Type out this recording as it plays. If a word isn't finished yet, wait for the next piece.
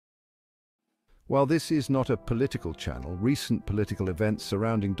While this is not a political channel, recent political events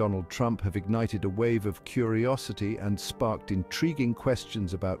surrounding Donald Trump have ignited a wave of curiosity and sparked intriguing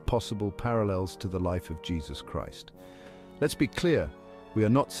questions about possible parallels to the life of Jesus Christ. Let's be clear, we are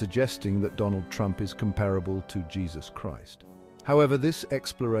not suggesting that Donald Trump is comparable to Jesus Christ. However, this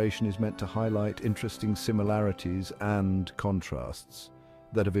exploration is meant to highlight interesting similarities and contrasts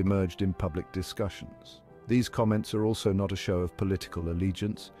that have emerged in public discussions. These comments are also not a show of political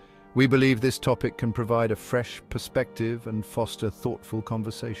allegiance. We believe this topic can provide a fresh perspective and foster thoughtful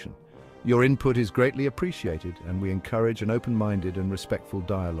conversation. Your input is greatly appreciated, and we encourage an open-minded and respectful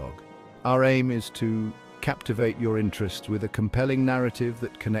dialogue. Our aim is to captivate your interest with a compelling narrative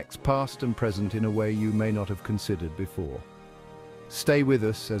that connects past and present in a way you may not have considered before. Stay with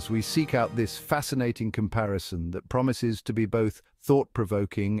us as we seek out this fascinating comparison that promises to be both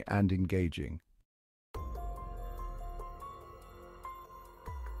thought-provoking and engaging.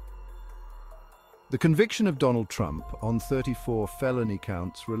 The conviction of Donald Trump on 34 felony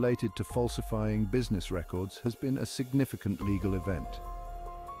counts related to falsifying business records has been a significant legal event.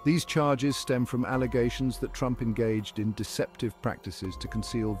 These charges stem from allegations that Trump engaged in deceptive practices to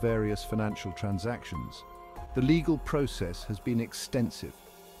conceal various financial transactions. The legal process has been extensive,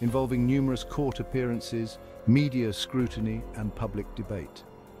 involving numerous court appearances, media scrutiny, and public debate.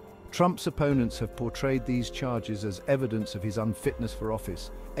 Trump's opponents have portrayed these charges as evidence of his unfitness for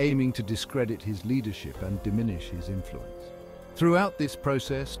office, aiming to discredit his leadership and diminish his influence. Throughout this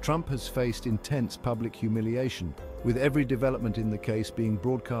process, Trump has faced intense public humiliation, with every development in the case being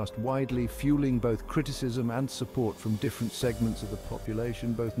broadcast widely, fueling both criticism and support from different segments of the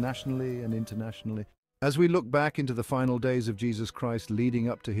population, both nationally and internationally. As we look back into the final days of Jesus Christ leading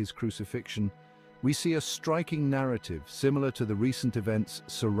up to his crucifixion, we see a striking narrative similar to the recent events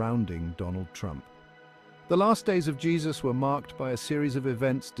surrounding Donald Trump. The last days of Jesus were marked by a series of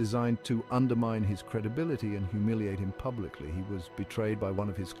events designed to undermine his credibility and humiliate him publicly. He was betrayed by one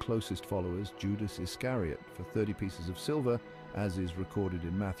of his closest followers, Judas Iscariot, for 30 pieces of silver, as is recorded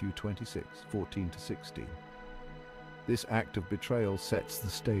in Matthew 26:14-16. This act of betrayal sets the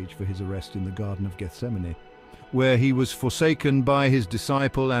stage for his arrest in the Garden of Gethsemane, where he was forsaken by his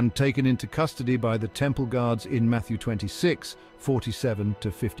disciple and taken into custody by the temple guards in Matthew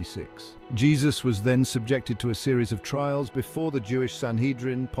 26:47-56. Jesus was then subjected to a series of trials before the Jewish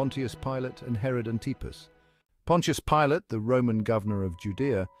Sanhedrin, Pontius Pilate, and Herod Antipas. Pontius Pilate, the Roman governor of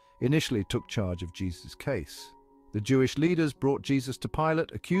Judea, initially took charge of Jesus' case. The Jewish leaders brought Jesus to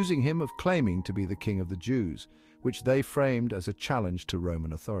Pilate, accusing him of claiming to be the king of the Jews, which they framed as a challenge to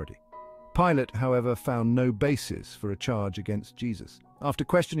Roman authority. Pilate, however, found no basis for a charge against Jesus. After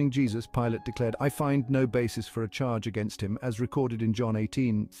questioning Jesus, Pilate declared, "I find no basis for a charge against him," as recorded in John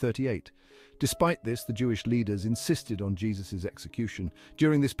 18:38. Despite this, the Jewish leaders insisted on Jesus' execution.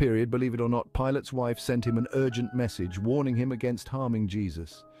 During this period, believe it or not, Pilate's wife sent him an urgent message warning him against harming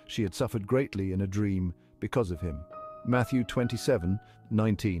Jesus. She had suffered greatly in a dream because of him. Matthew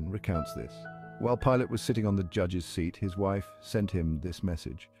 27:19 recounts this. While Pilate was sitting on the judge's seat, his wife sent him this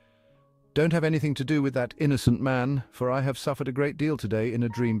message: "Don't have anything to do with that innocent man, for I have suffered a great deal today in a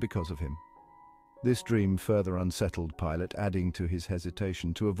dream because of him." This dream further unsettled Pilate, adding to his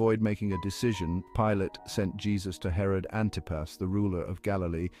hesitation. To avoid making a decision, Pilate sent Jesus to Herod Antipas, the ruler of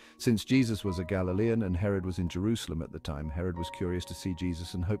Galilee. Since Jesus was a Galilean and Herod was in Jerusalem at the time, Herod was curious to see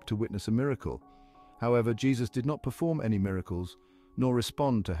Jesus and hoped to witness a miracle. However, Jesus did not perform any miracles, nor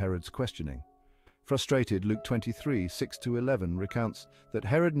respond to Herod's questioning. Frustrated, Luke 23:6-11 recounts that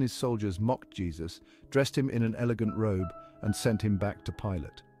Herod and his soldiers mocked Jesus, dressed him in an elegant robe, and sent him back to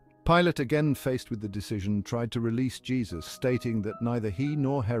Pilate. Pilate, again faced with the decision, tried to release Jesus, stating that neither he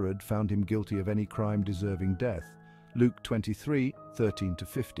nor Herod found him guilty of any crime deserving death. Luke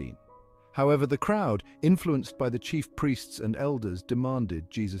 23:13-15. However, the crowd, influenced by the chief priests and elders, demanded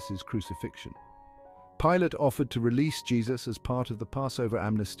Jesus' crucifixion. Pilate offered to release Jesus as part of the Passover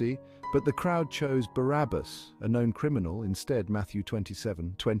amnesty, but the crowd chose Barabbas, a known criminal, instead. Matthew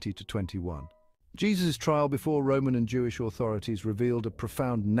 27:20-21. Jesus' trial before Roman and Jewish authorities revealed a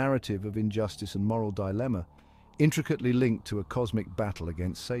profound narrative of injustice and moral dilemma, intricately linked to a cosmic battle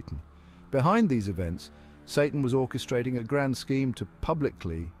against Satan. Behind these events, Satan was orchestrating a grand scheme to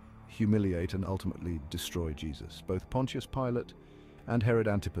publicly humiliate and ultimately destroy Jesus. Both Pontius Pilate and Herod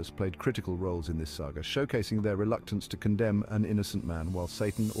Antipas played critical roles in this saga, showcasing their reluctance to condemn an innocent man, while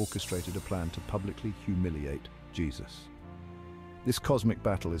Satan orchestrated a plan to publicly humiliate Jesus. This cosmic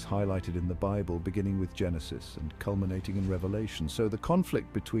battle is highlighted in the Bible, beginning with Genesis and culminating in Revelation. So the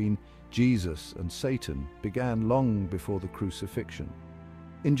conflict between Jesus and Satan began long before the crucifixion.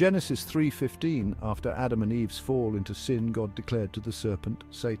 In Genesis 3:15, after Adam and Eve's fall into sin, God declared to the serpent,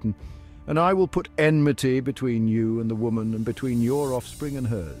 Satan, And I will put enmity between you and the woman, and between your offspring and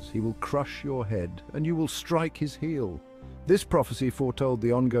hers. He will crush your head, and you will strike his heel." This prophecy foretold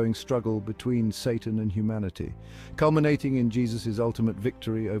the ongoing struggle between Satan and humanity, culminating in Jesus' ultimate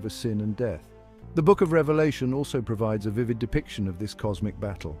victory over sin and death. The book of Revelation also provides a vivid depiction of this cosmic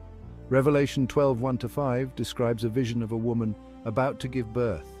battle. Revelation 12:1-5 describes a vision of a woman about to give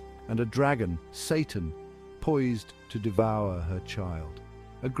birth, and a dragon, Satan, poised to devour her child.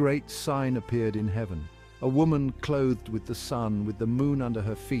 A great sign appeared in heaven, a woman clothed with the sun, with the moon under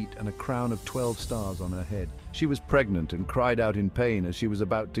her feet and a crown of 12 stars on her head. She was pregnant and cried out in pain as she was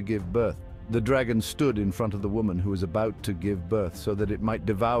about to give birth. The dragon stood in front of the woman who was about to give birth so that it might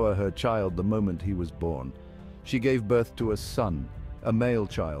devour her child the moment he was born. She gave birth to a son, a male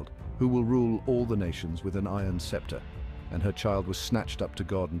child, who will rule all the nations with an iron scepter, and her child was snatched up to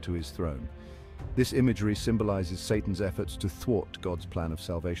God and to his throne. This imagery symbolizes Satan's efforts to thwart God's plan of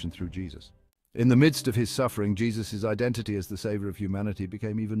salvation through Jesus. In the midst of his suffering, Jesus' identity as the Savior of humanity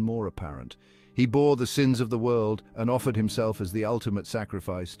became even more apparent. He bore the sins of the world and offered himself as the ultimate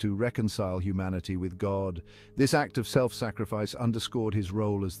sacrifice to reconcile humanity with God. This act of self-sacrifice underscored his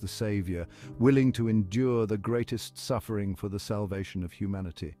role as the Savior, willing to endure the greatest suffering for the salvation of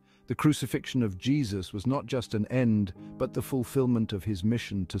humanity. The crucifixion of Jesus was not just an end, but the fulfillment of his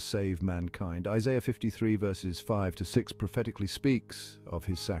mission to save mankind. Isaiah 53 verses 5-6 prophetically speaks of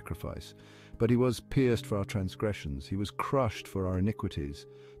his sacrifice. But he was pierced for our transgressions, he was crushed for our iniquities.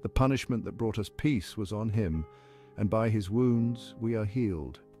 The punishment that brought us peace was on him, and by his wounds we are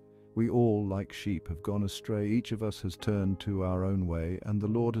healed. We all, like sheep, have gone astray. Each of us has turned to our own way, and the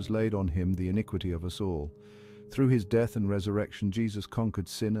Lord has laid on him the iniquity of us all. Through his death and resurrection, Jesus conquered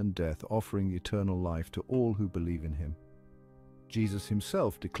sin and death, offering eternal life to all who believe in him. Jesus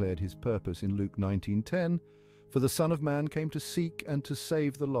himself declared his purpose in Luke 19:10, "For the Son of Man came to seek and to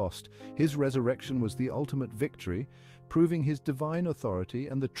save the lost." His resurrection was the ultimate victory, proving his divine authority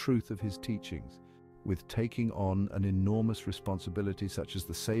and the truth of his teachings. With taking on an enormous responsibility such as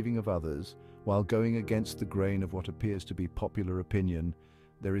the saving of others, while going against the grain of what appears to be popular opinion,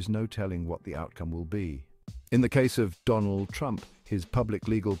 there is no telling what the outcome will be. In the case of Donald Trump, his public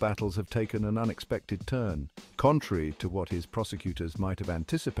legal battles have taken an unexpected turn. Contrary to what his prosecutors might have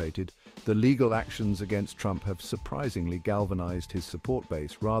anticipated, the legal actions against Trump have surprisingly galvanized his support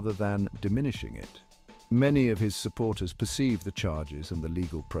base rather than diminishing it. Many of his supporters perceive the charges and the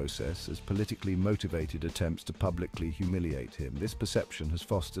legal process as politically motivated attempts to publicly humiliate him. This perception has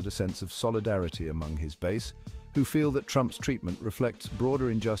fostered a sense of solidarity among his base, who feel that Trump's treatment reflects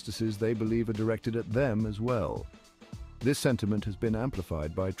broader injustices they believe are directed at them as well. This sentiment has been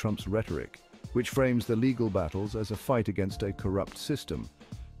amplified by Trump's rhetoric, which frames the legal battles as a fight against a corrupt system.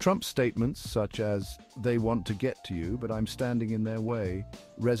 Trump's statements, such as, "They want to get to you, but I'm standing in their way,"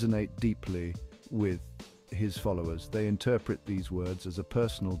 resonate deeply with his followers. They interpret these words as a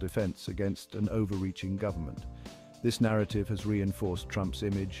personal defense against an overreaching government. This narrative has reinforced Trump's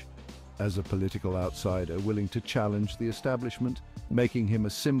image as a political outsider willing to challenge the establishment, making him a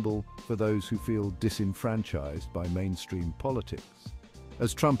symbol for those who feel disenfranchised by mainstream politics.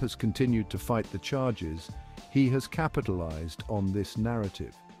 As Trump has continued to fight the charges, he has capitalized on this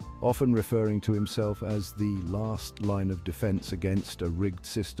narrative, often referring to himself as the last line of defense against a rigged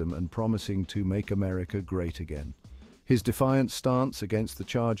system and promising to make America great again. His defiant stance against the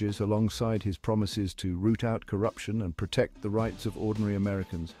charges, alongside his promises to root out corruption and protect the rights of ordinary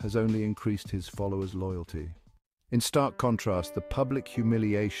Americans, has only increased his followers' loyalty. In stark contrast, the public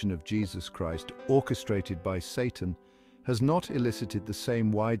humiliation of Jesus Christ, orchestrated by Satan, has not elicited the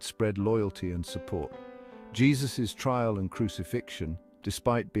same widespread loyalty and support. Jesus' trial and crucifixion,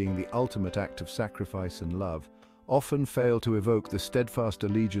 despite being the ultimate act of sacrifice and love, often fail to evoke the steadfast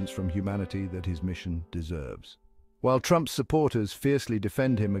allegiance from humanity that his mission deserves. While Trump's supporters fiercely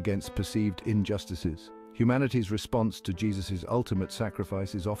defend him against perceived injustices, humanity's response to Jesus' ultimate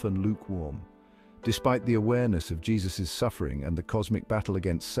sacrifice is often lukewarm. Despite the awareness of Jesus' suffering and the cosmic battle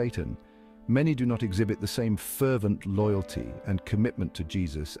against Satan, many do not exhibit the same fervent loyalty and commitment to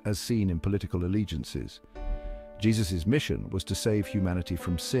Jesus as seen in political allegiances. Jesus' mission was to save humanity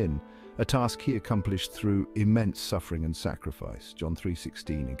from sin, a task he accomplished through immense suffering and sacrifice. John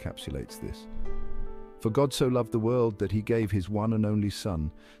 3:16 encapsulates this. "For God so loved the world that he gave his one and only Son,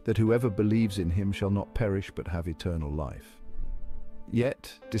 that whoever believes in him shall not perish but have eternal life."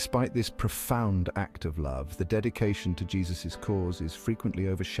 Yet, despite this profound act of love, the dedication to Jesus' cause is frequently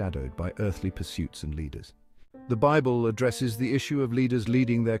overshadowed by earthly pursuits and leaders. The Bible addresses the issue of leaders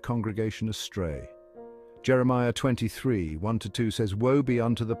leading their congregation astray. Jeremiah 23:1-2 says, "Woe be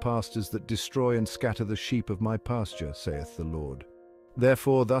unto the pastors that destroy and scatter the sheep of my pasture, saith the Lord."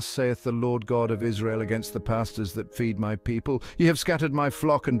 Therefore, thus saith the Lord God of Israel against the pastors that feed my people, Ye have scattered my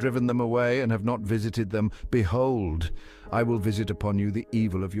flock and driven them away, and have not visited them. Behold, I will visit upon you the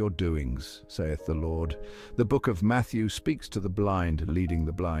evil of your doings, saith the Lord. The book of Matthew speaks to the blind, leading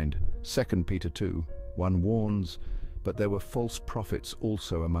the blind. 2 Peter 2:1 warns, But there were false prophets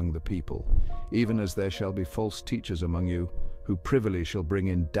also among the people, even as there shall be false teachers among you, who privily shall bring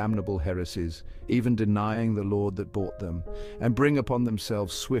in damnable heresies, even denying the Lord that bought them, and bring upon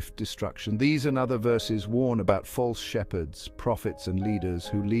themselves swift destruction. These and other verses warn about false shepherds, prophets, and leaders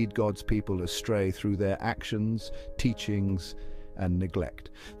who lead God's people astray through their actions, teachings, and neglect.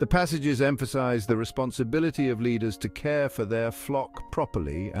 The passages emphasize the responsibility of leaders to care for their flock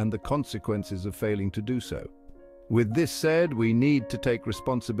properly and the consequences of failing to do so. With this said, we need to take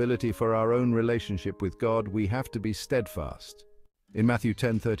responsibility for our own relationship with God. We have to be steadfast. In Matthew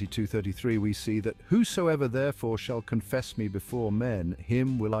 10:32-33 we see that, Whosoever therefore shall confess me before men,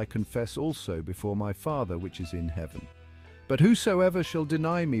 him will I confess also before my Father which is in heaven. But whosoever shall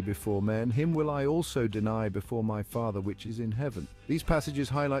deny me before men, him will I also deny before my Father which is in heaven. These passages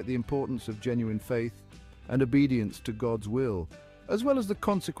highlight the importance of genuine faith and obedience to God's will, as well as the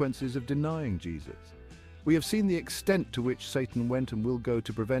consequences of denying Jesus. We have seen the extent to which Satan went and will go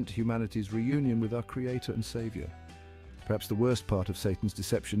to prevent humanity's reunion with our Creator and Savior. Perhaps the worst part of Satan's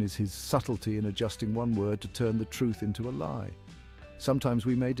deception is his subtlety in adjusting one word to turn the truth into a lie. Sometimes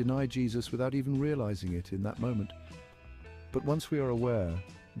we may deny Jesus without even realizing it in that moment. But once we are aware,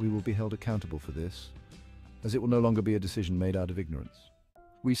 we will be held accountable for this, as it will no longer be a decision made out of ignorance.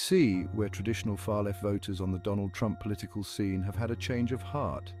 We see where traditional far-left voters on the Donald Trump political scene have had a change of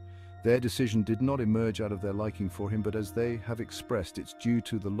heart. Their decision did not emerge out of their liking for him, but as they have expressed, it's due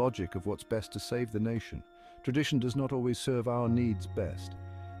to the logic of what's best to save the nation. Tradition does not always serve our needs best.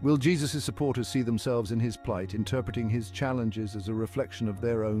 Will Jesus' supporters see themselves in his plight, interpreting his challenges as a reflection of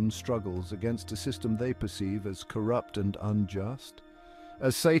their own struggles against a system they perceive as corrupt and unjust?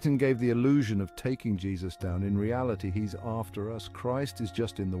 As Satan gave the illusion of taking Jesus down, in reality he's after us. Christ is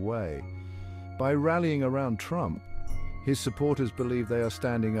just in the way. By rallying around Trump, his supporters believe they are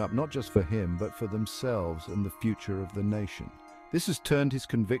standing up not just for him, but for themselves and the future of the nation. This has turned his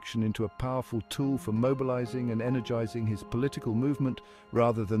conviction into a powerful tool for mobilizing and energizing his political movement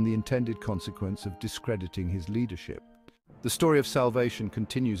rather than the intended consequence of discrediting his leadership. The story of salvation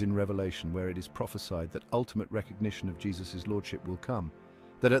continues in Revelation, where it is prophesied that ultimate recognition of Jesus' lordship will come,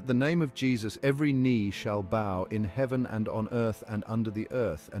 that at the name of Jesus every knee shall bow in heaven and on earth and under the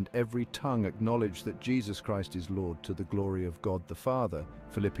earth, and every tongue acknowledge that Jesus Christ is Lord, to the glory of God the Father.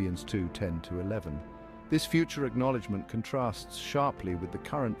 Philippians 2:10-11. This future acknowledgement contrasts sharply with the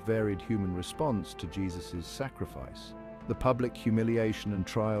current varied human response to Jesus' sacrifice. The public humiliation and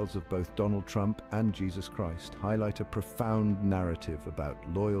trials of both Donald Trump and Jesus Christ highlight a profound narrative about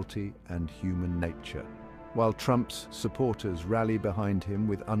loyalty and human nature. While Trump's supporters rally behind him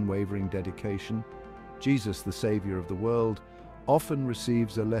with unwavering dedication, Jesus, the Savior of the world, often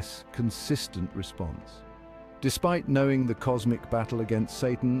receives a less consistent response. Despite knowing the cosmic battle against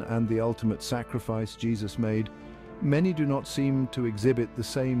Satan and the ultimate sacrifice Jesus made, many do not seem to exhibit the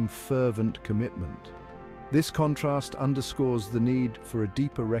same fervent commitment. This contrast underscores the need for a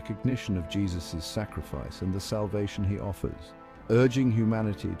deeper recognition of Jesus' sacrifice and the salvation he offers, urging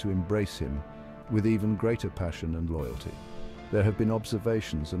humanity to embrace him with even greater passion and loyalty. There have been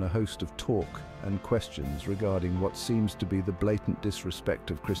observations and a host of talk and questions regarding what seems to be the blatant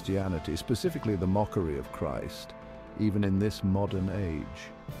disrespect of Christianity, specifically the mockery of Christ, even in this modern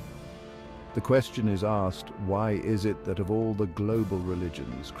age. The question is asked, why is it that of all the global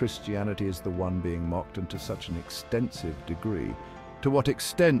religions, Christianity is the one being mocked, and to such an extensive degree? To what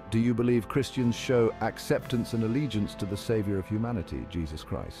extent do you believe Christians show acceptance and allegiance to the Savior of humanity, Jesus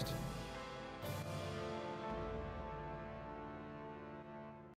Christ?